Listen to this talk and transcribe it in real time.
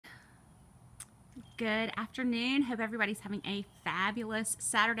Good afternoon. Hope everybody's having a fabulous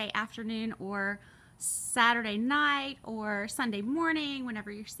Saturday afternoon or Saturday night or Sunday morning whenever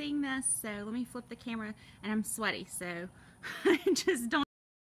you're seeing this. So let me flip the camera, and I'm sweaty, so just don't.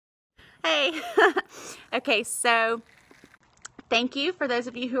 Hey. Okay, so thank you for those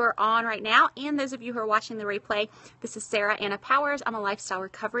of you who are on right now and those of you who are watching the replay. This is Sarah Anna Powers. I'm a lifestyle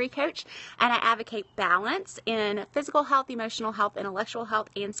recovery coach, and I advocate balance in physical health, emotional health, intellectual health,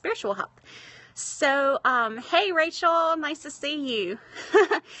 and spiritual health. So, hey Rachel, nice to see you.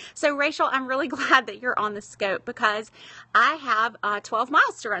 So Rachel, I'm really glad that you're on the scope because I have 12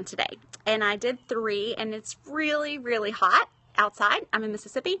 miles to run today, and I did 3, and it's really, really hot outside. I'm in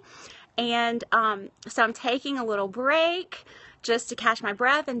Mississippi, and so I'm taking a little break just to catch my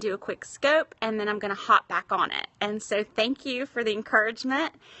breath and do a quick scope, and then I'm going to hop back on it. And so thank you for the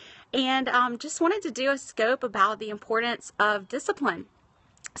encouragement, and just wanted to do a scope about the importance of discipline.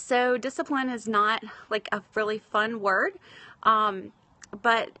 So discipline is not like a really fun word,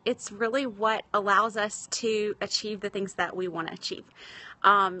 but it's really what allows us to achieve the things that we want to achieve.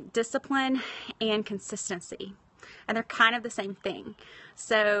 Discipline and consistency, and they're kind of the same thing.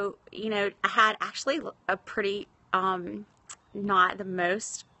 So, you know, I had actually a pretty, not the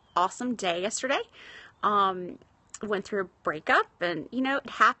most awesome day yesterday. Went through a breakup, and, you know, it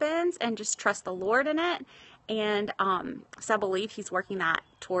happens, and just trust the Lord in it. And so I believe He's working that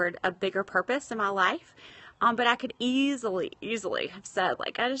toward a bigger purpose in my life. But I could easily have said,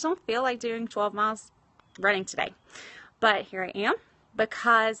 like, I just don't feel like doing 12 miles running today. But here I am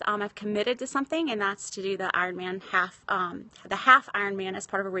because I've committed to something, and that's to do the Ironman the half Ironman as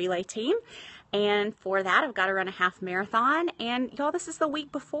part of a relay team. And for that, I've got to run a half marathon. And y'all, this is the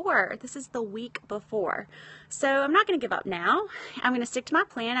week before. So I'm not going to give up now. I'm going to stick to my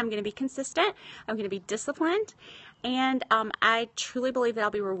plan. I'm going to be consistent. I'm going to be disciplined. And I truly believe that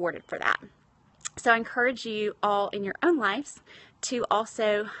I'll be rewarded for that. So I encourage you all in your own lives to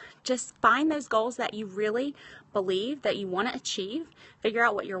also just find those goals that you really believe that you want to achieve. Figure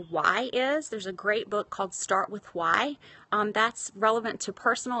out what your why is. There's a great book called Start With Why. That's relevant to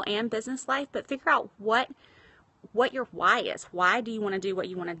personal and business life, but figure out what your why is. Why do you want to do what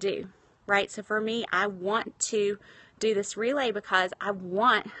you want to do, right? So for me, I want to do this relay because I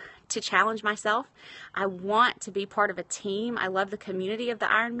want to challenge myself. I want to be part of a team. I love the community of the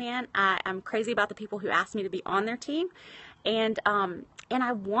Ironman. I'm crazy about the people who ask me to be on their team. And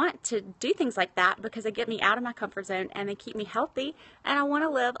I want to do things like that because they get me out of my comfort zone and they keep me healthy. And I want to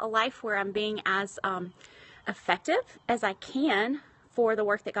live a life where I'm being as effective as I can for the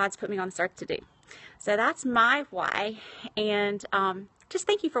work that God's put me on this earth to do. So that's my why. And just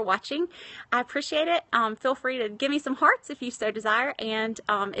thank you for watching. I appreciate it. Feel free to give me some hearts if you so desire. And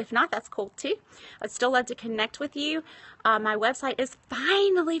if not, that's cool too. I'd still love to connect with you. My website is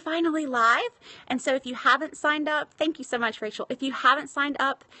finally live. And so if you haven't signed up, thank you so much, Rachel. If you haven't signed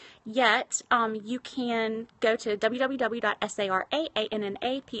up yet, you can go to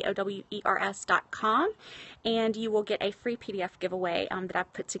www.saraannapowers.com, and you will get a free PDF giveaway that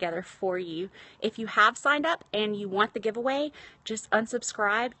I've put together for you. If you have signed up and you want the giveaway, just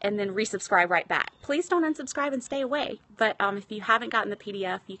unsubscribe and then resubscribe right back. Please don't unsubscribe and stay away. But if you haven't gotten the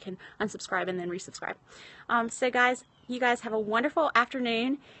PDF, you can unsubscribe and then resubscribe. So guys, you guys have a wonderful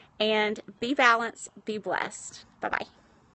afternoon, and be balanced, be blessed. Bye-bye.